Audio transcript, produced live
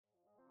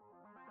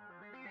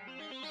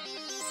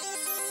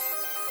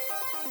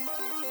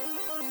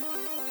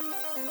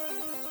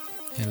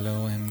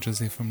Hello, I'm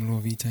Jose from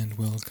Lua Vita and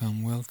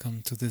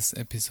welcome to this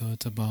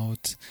episode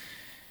about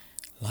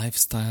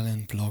lifestyle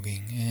and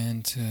blogging.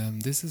 And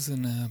this is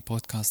a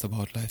podcast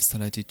about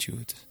lifestyle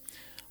attitude,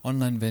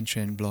 online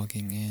venture and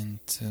blogging,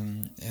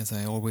 and as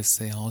I always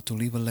say, how to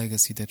leave a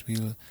legacy that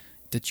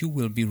you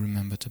will be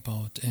remembered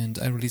about. And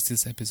I release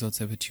these episodes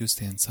every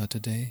Tuesday and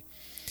Saturday,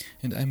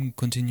 and I'm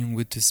continuing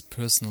with this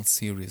personal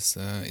series.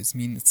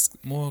 It's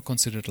more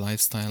considered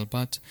lifestyle,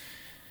 but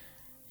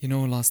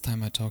last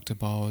time I talked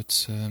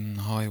about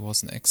how I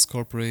was an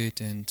ex-corporate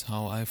and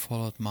how I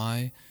followed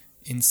my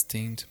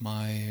instinct,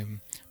 my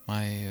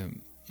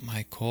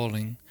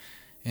calling,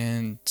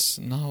 and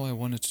now I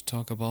wanted to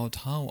talk about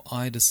how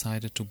I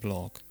decided to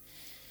blog.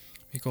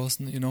 Because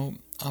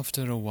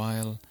after a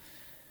while,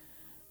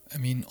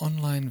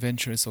 online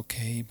venture is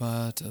okay,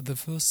 but the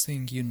first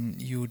thing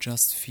you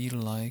just feel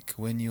like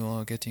when you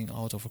are getting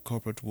out of a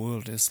corporate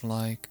world is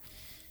like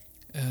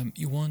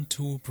you want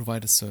to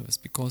provide a service,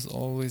 because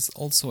always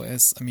also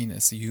as a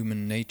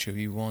human nature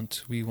we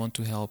want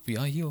to help. We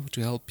are here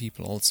to help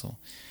people also,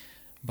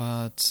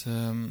 but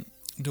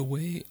the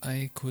way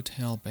I could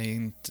help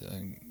and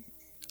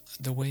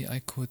the way I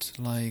could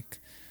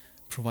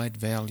provide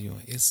value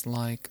is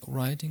like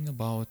writing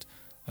about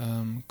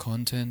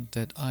content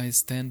that I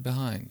stand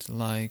behind,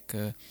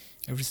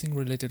 everything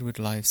related with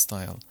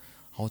lifestyle,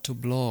 how to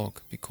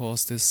blog,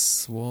 because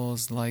this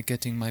was like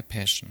getting my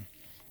passion.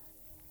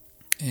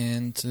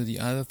 And the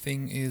other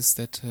thing is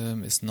that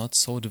is not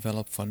so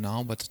developed for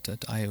now, but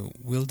that I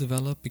will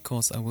develop,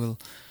 because I will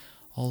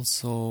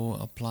also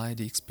apply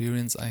the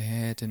experience I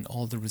had and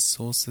all the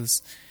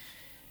resources.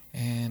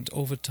 And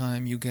over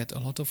time you get a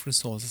lot of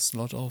resources, a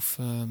lot of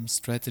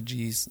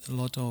strategies, a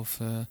lot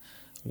of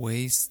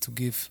ways to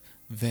give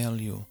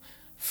value.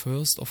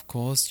 First, of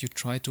course, you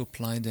try to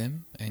apply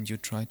them, and you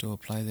try to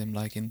apply them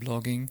like in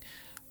blogging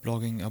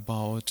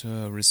about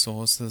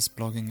resources,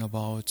 blogging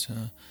about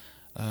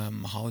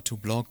how to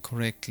blog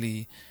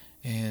correctly,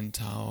 and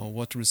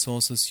what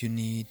resources you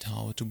need,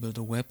 how to build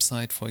a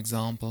website, for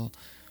example,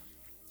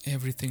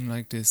 everything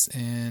like this.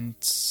 And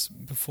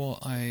before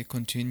I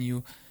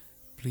continue,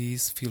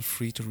 please feel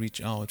free to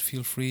reach out.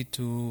 Feel free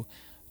to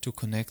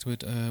connect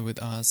with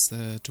us.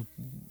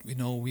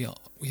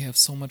 We have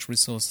so much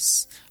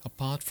resources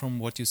apart from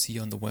what you see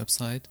on the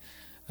website.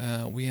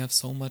 We have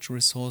so much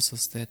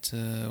resources that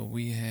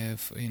we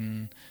have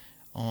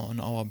on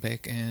our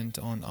back end,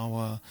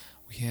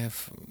 we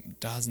have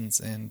dozens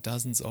and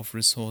dozens of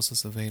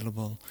resources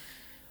available,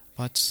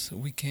 but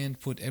we can't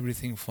put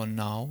everything for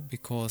now,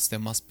 because there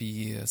must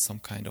be some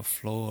kind of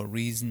flow or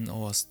reason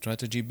or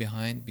strategy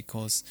behind,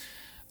 because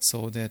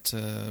so that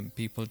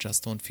people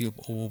just don't feel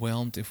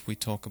overwhelmed if we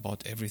talk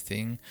about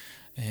everything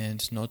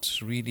and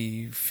not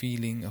really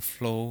feeling a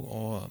flow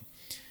or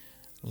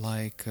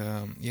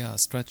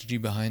strategy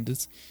behind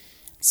it.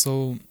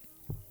 So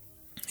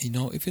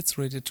if it's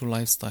related to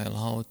lifestyle,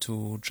 how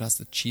to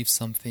just achieve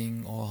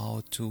something, or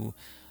how to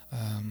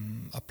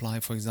apply,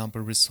 for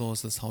example,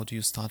 resources, how do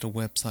you start a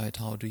website,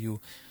 how do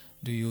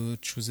you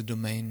choose a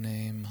domain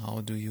name,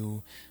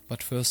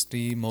 but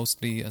firstly,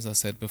 mostly, as I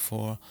said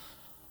before,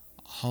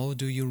 how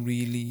do you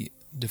really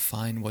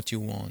define what you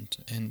want?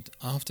 And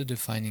after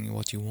defining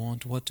what you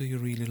want, what do you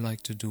really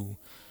like to do?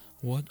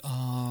 What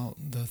are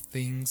the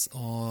things,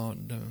 or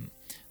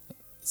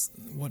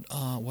what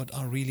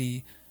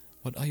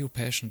are you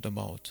passionate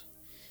about?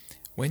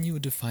 When you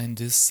define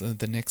this,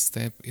 the next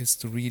step is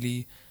to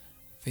really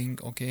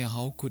think, okay,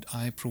 how could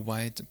I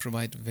provide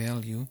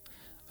value,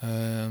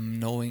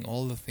 knowing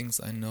all the things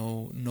I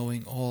know,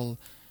 knowing all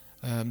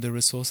the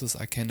resources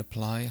I can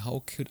apply,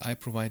 how could I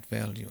provide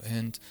value?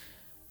 And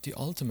the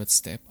ultimate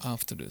step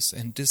after this,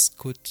 and this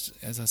could,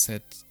 as I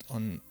said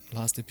on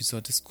last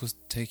episode, this could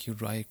take you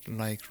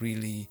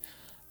really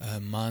a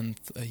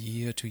month, a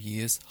year, 2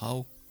 years.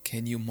 How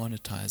can you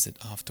monetize it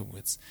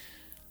afterwards?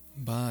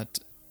 But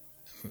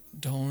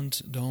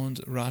don't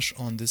rush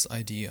on this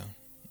idea.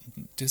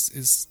 This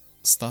is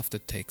stuff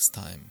that takes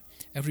time.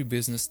 Every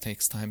business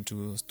takes time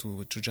to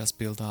just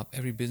build up.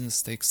 Every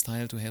business takes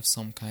time to have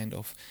some kind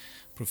of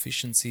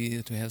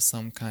proficiency, to have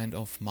some kind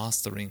of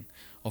mastering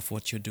of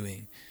what you're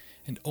doing.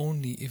 And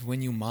only if,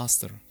 when you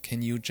master,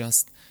 can you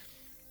just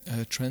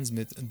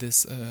transmit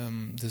this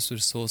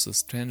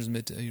resources,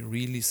 transmit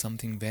really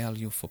something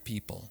value for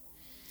people.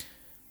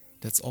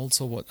 That's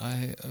also what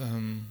I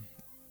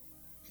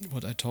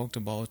talked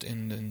about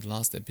in the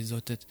last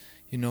episode, that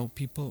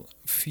people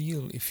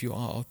feel if you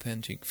are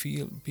authentic,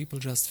 people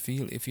just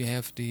feel if you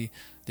have the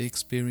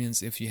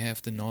experience, if you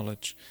have the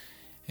knowledge,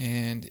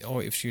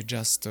 or if you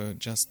just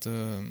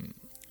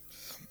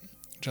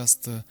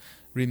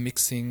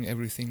remixing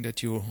everything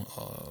that you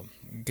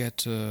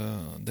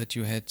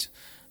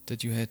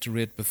that you had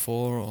read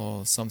before,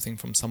 or something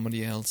from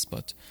somebody else.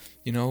 But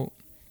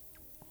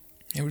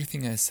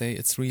everything I say,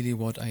 it's really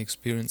what I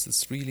experience,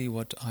 it's really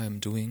what I am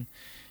doing.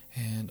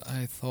 And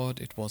I thought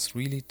it was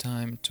really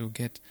time to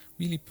get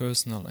really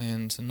personal,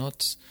 and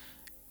not,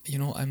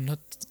 I'm not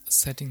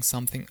setting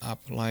something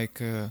up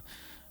like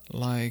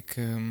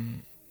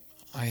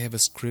I have a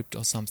script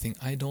or something.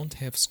 I don't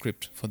have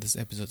script for this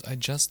episode. I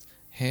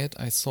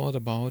thought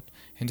about,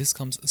 and this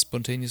comes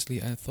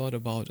spontaneously, I thought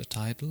about a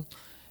title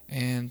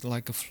and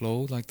like a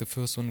flow. Like the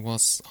first one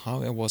was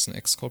how I was an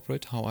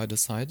ex-corporate, how I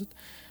decided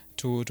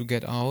to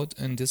get out,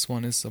 and this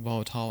one is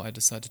about how I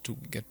decided to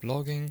get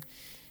blogging.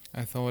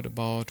 I thought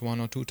about 1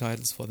 or 2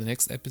 titles for the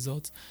next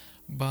episodes,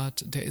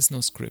 but there is no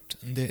script.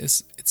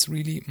 It's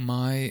really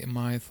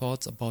my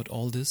thoughts about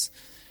all this,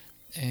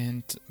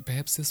 and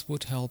perhaps this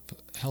would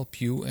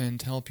help you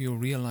and help you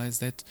realize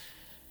that,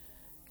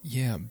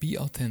 yeah, be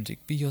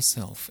authentic, be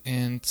yourself.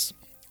 And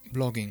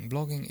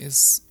blogging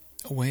is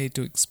a way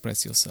to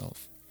express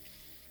yourself.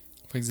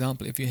 For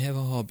example, if you have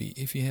a hobby,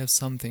 if you have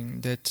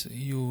something that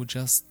you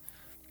just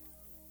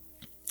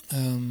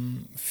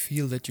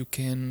feel that you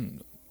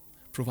can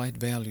provide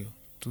value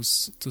to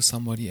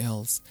somebody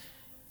else,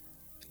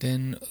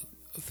 then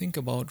think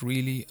about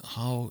really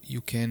how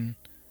you can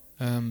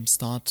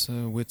start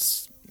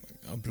with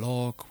a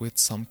blog, with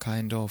some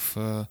kind of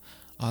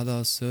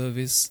other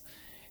service,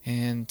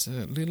 and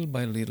little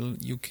by little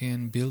you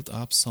can build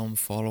up some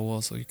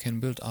followers, or you can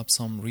build up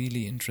some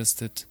really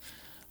interested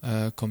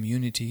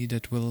community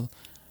that will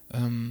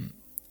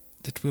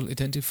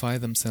identify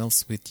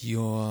themselves with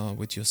your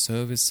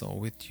service or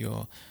with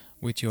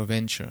your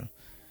venture.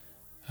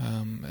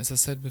 As I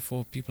said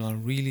before, people are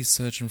really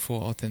searching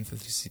for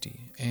authenticity,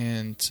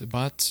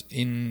 but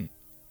in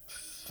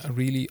a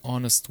really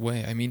honest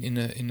way. I mean,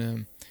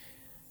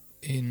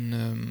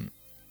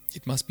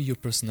 it must be your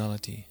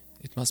personality.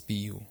 It must be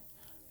you,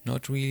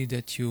 not really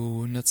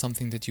not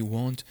something that you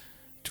want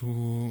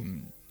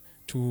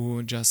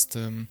to just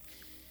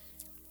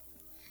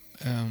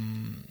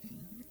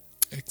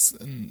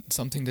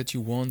something that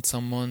you want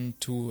someone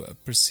to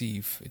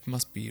perceive. It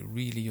must be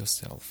really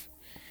yourself.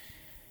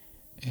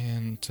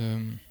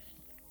 And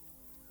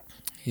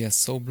yes,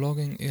 so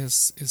blogging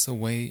is a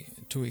way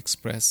to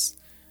express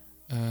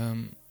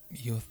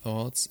your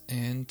thoughts,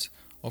 and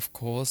of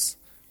course,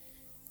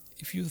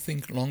 if you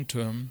think long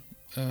term,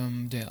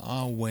 there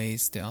are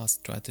ways, there are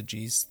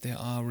strategies, there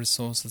are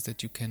resources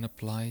that you can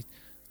apply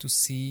to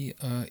see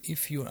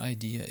if your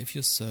idea, if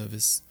your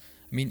service,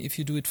 I mean, if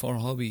you do it for a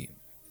hobby,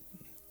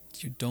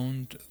 you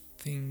don't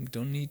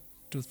need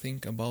to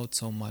think about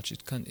so much.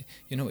 It can,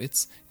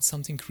 it's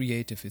something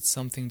creative. It's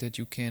something that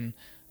you can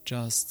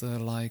just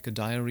like a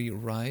diary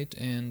write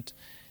and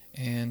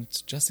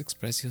just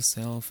express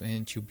yourself,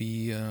 and you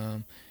be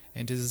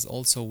and this is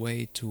also a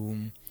way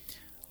to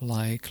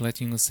like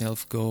letting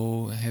yourself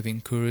go,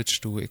 having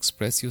courage to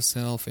express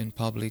yourself in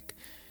public,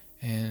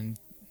 and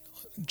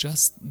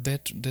just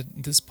that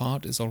this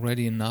part is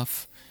already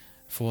enough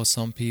for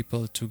some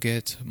people to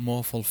get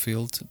more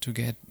fulfilled, to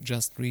get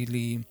just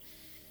really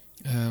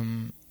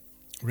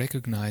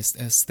recognized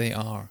as they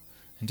are,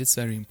 and it's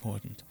very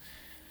important.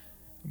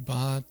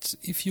 But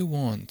if you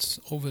want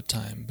over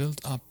time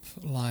build up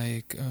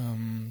like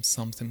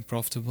something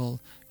profitable,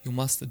 you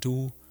must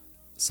do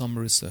some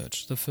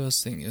research. The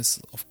first thing is,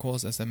 of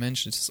course, as I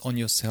mentioned, is on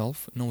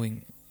yourself,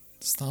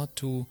 start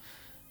to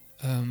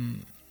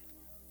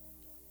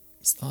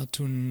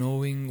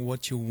knowing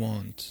what you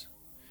want.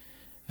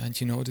 And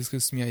this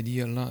gives me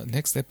idea.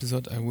 Next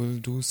episode I will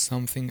do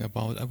something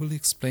I will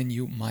explain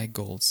you my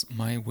goals,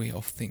 my way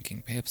of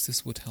thinking. Perhaps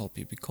this would help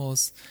you,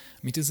 because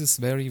this is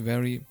very,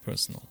 very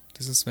personal.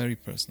 This is very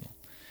personal.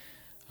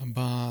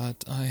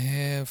 But I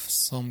have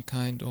some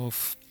kind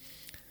of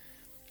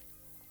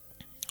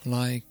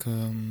I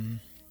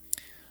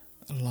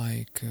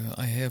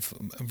have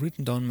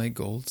written down my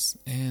goals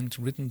and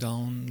written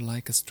down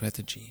like a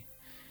strategy.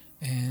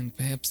 And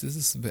perhaps this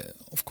is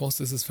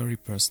very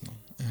personal,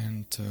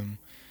 and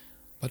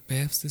but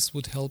perhaps this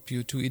would help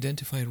you to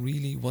identify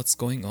really what's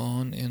going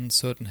on in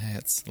certain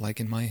heads, like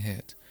in my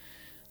head.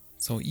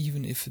 So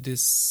even if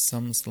this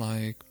sounds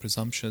like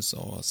presumptuous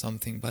or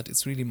something, but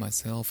it's really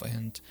myself,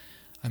 and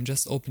I'm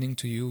just opening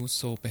to you,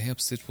 so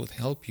perhaps it would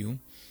help you.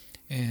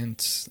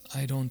 And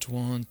I don't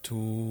want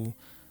to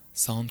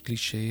sound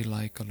cliche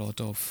like a lot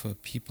of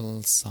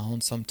people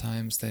sound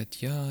sometimes,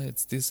 that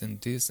it's this and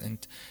this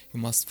and you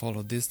must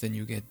follow this, then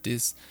you get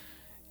this.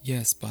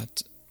 Yes,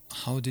 but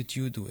how did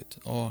you do it?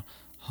 Or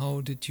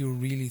how did you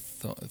really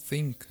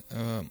think?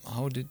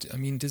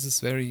 This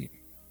is very,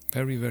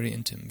 very, very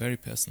intimate, very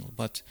personal.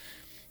 But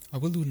I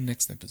will do the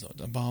next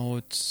episode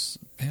about,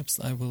 perhaps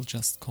I will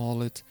just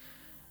call it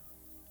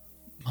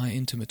my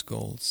intimate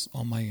goals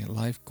or my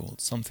life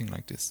goals, something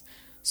like this.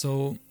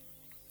 So,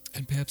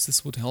 and perhaps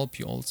this would help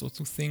you also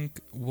to think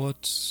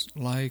what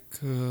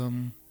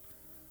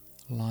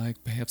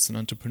perhaps an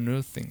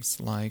entrepreneur thinks,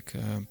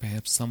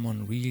 perhaps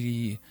someone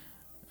really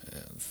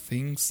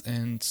thinks.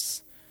 And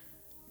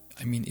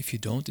if you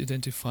don't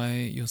identify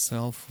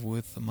yourself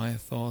with my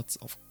thoughts,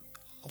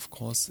 of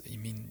course,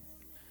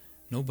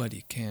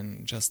 nobody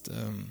can just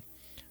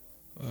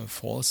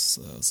force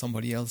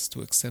somebody else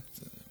to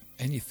accept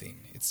anything.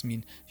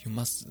 You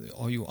must,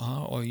 or you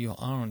are, or you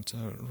aren't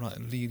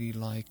really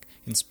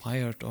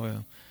inspired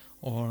or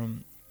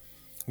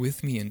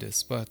with me in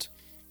this. But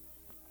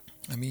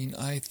I mean,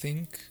 I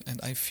think and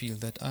I feel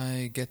that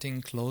I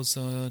getting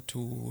closer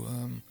to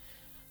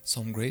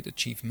some great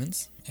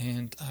achievements,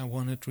 and I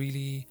wanted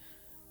really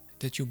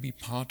that you be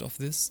part of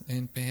this,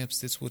 and perhaps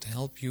this would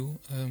help you,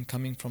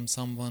 coming from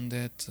someone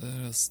that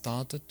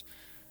started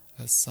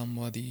as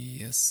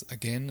somebody is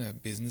again a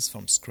business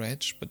from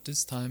scratch, but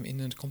this time in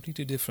a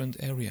completely different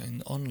area,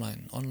 in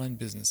online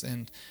business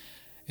and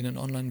in an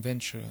online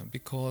venture,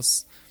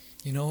 because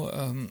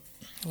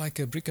like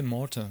a brick and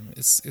mortar,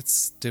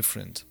 it's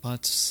different,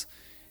 but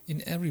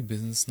in every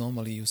business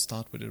normally you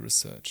start with a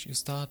research. You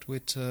start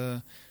with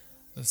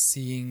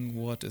seeing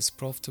what is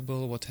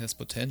profitable, what has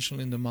potential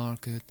in the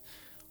market,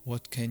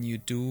 what can you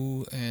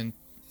do. And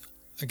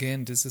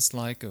again, this is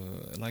like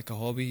a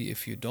hobby.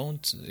 If you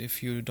don't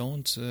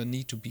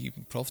need to be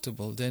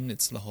profitable, then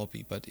it's a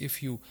hobby. But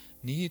if you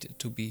need it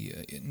to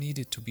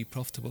be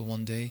profitable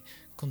one day,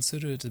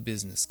 consider it a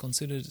business,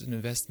 consider it an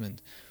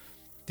investment.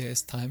 There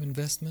is time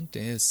investment,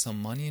 there is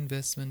some money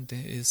investment,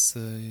 there is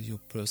your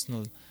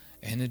personal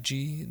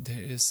energy,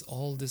 there is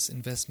all this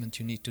investment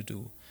you need to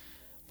do.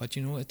 But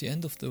at the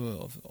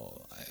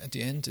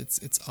end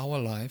it's our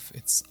life,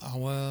 it's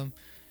our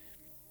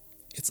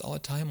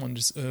time on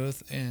this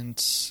earth, and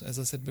as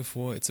I said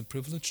before, it's a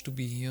privilege to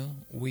be here.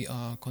 We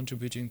are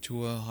contributing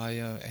to a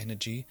higher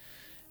energy,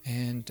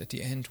 and at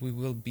the end we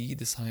will be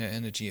this higher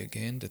energy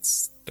again.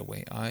 That's the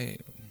way I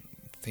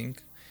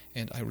think,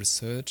 and I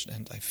research,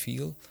 and I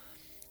feel.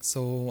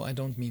 So I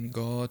don't mean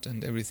God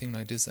and everything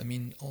like this. I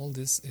mean, all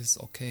this is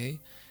okay,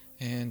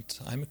 and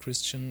I'm a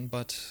Christian,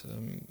 but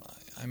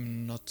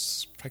I'm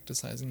not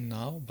practicing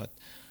now, but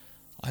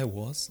I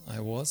was,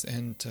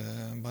 and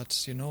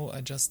but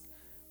I just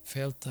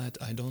felt that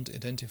I don't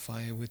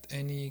identify with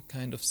any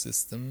kind of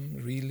system,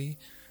 really.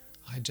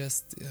 I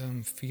just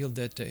feel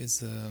that there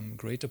is a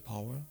greater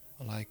power,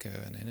 like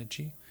an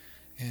energy,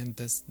 and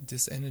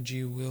this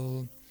energy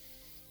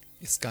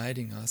is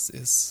guiding us,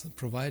 is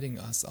providing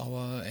us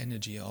our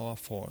energy, our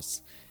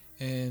force.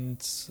 And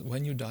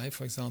when you die,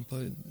 for example,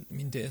 I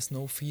mean, there is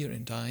no fear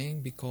in dying,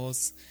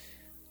 because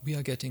we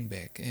are getting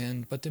back.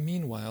 But the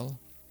meanwhile,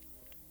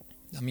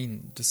 I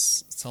mean,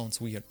 this sounds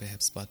weird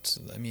perhaps, but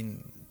I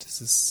mean,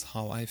 this is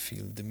how I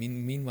feel.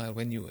 Meanwhile,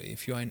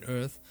 if you are on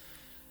Earth,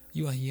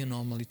 you are here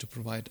normally to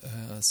provide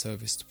a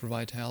service, to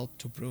provide help,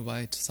 to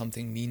provide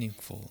something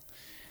meaningful.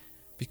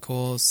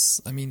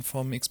 Because, I mean,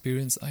 from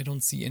experience, I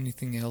don't see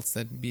anything else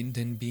than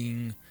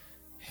being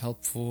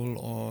helpful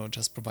or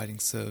just providing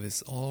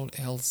service. All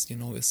else,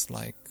 is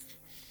like,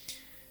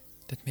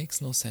 that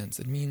makes no sense.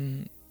 I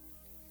mean,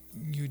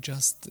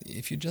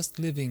 if you're just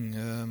living,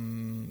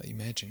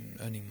 imagine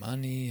earning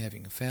money,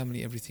 having a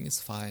family, everything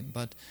is fine.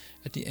 But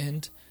at the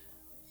end,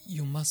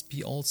 you must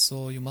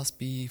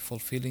be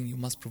fulfilling, you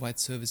must provide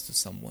service to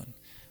someone.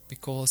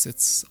 Because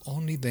it's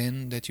only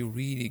then that you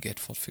really get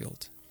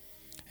fulfilled.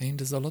 And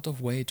there's a lot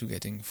of way to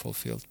getting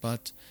fulfilled,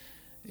 but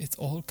it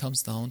all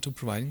comes down to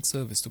providing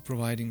service, to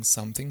providing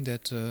something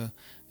that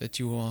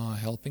you are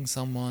helping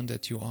someone,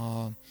 that you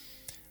are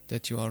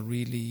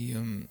really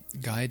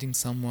guiding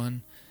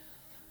someone.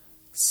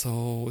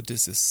 So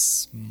this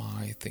is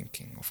my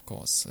thinking, of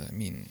course. I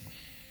mean,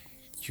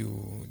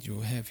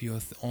 you have your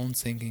own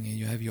thinking and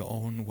you have your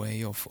own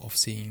way of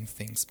seeing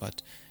things,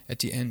 but at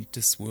the end,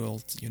 this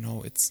world,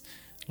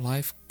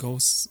 life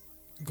goes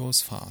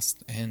fast,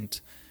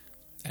 and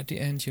at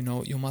the end,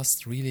 you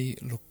must really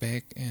look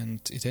back and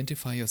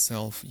identify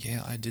yourself.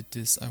 Yeah, I did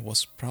this. I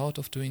was proud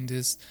of doing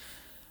this.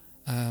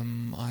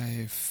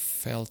 I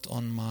felt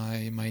on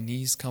my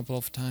knees a couple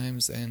of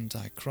times, and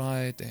I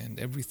cried and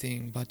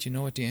everything. But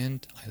at the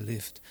end, I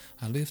lived.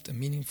 I lived a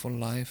meaningful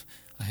life.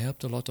 I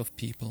helped a lot of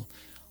people,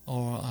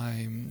 or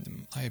I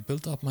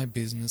built up my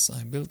business.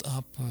 I built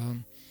up.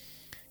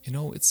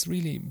 It's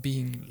really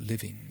being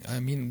living. I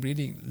mean,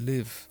 really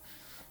live.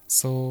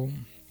 So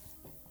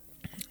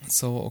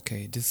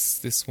okay,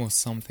 this was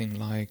something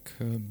like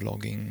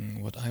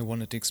blogging, what I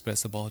wanted to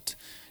express about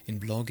in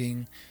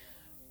blogging,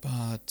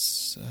 but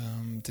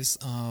these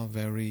are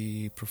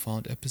very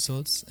profound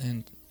episodes,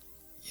 and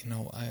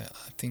I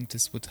think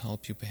this would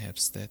help you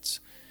perhaps that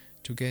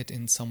to get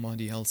in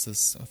somebody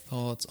else's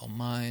thoughts or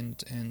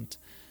mind, and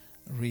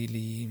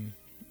really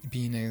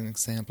being an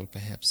example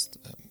perhaps,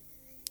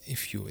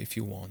 if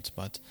you want,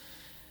 but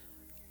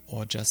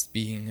or just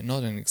being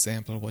not an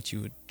example what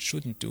you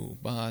shouldn't do.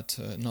 But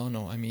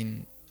no, I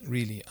mean,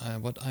 really,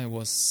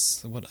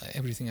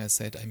 everything I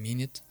said, I mean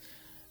it.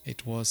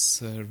 It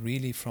was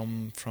really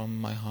from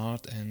my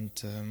heart, and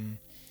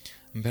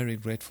I'm very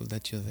grateful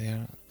that you're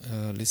there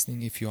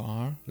listening, if you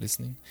are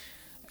listening.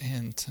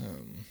 And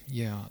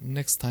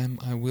next time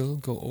I will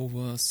go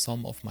over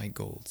some of my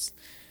goals,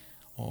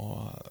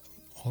 or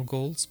all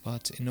goals,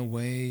 but in a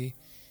way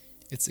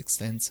it's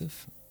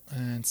extensive,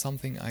 and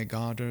something I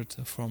gathered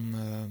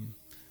from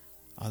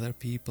other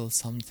people,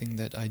 something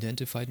that I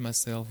identified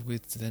myself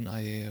with. Then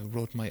I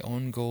wrote my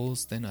own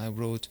goals, then I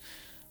wrote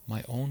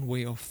my own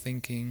way of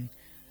thinking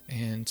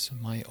and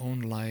my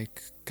own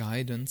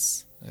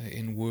guidance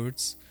in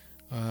words,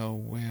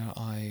 where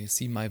I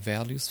see my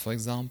values, for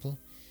example.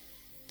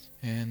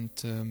 and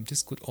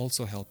this could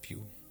also help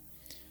you.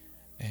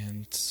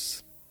 And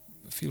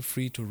feel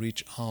free to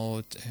reach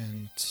out,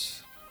 and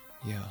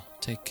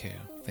take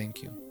care.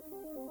 Thank you.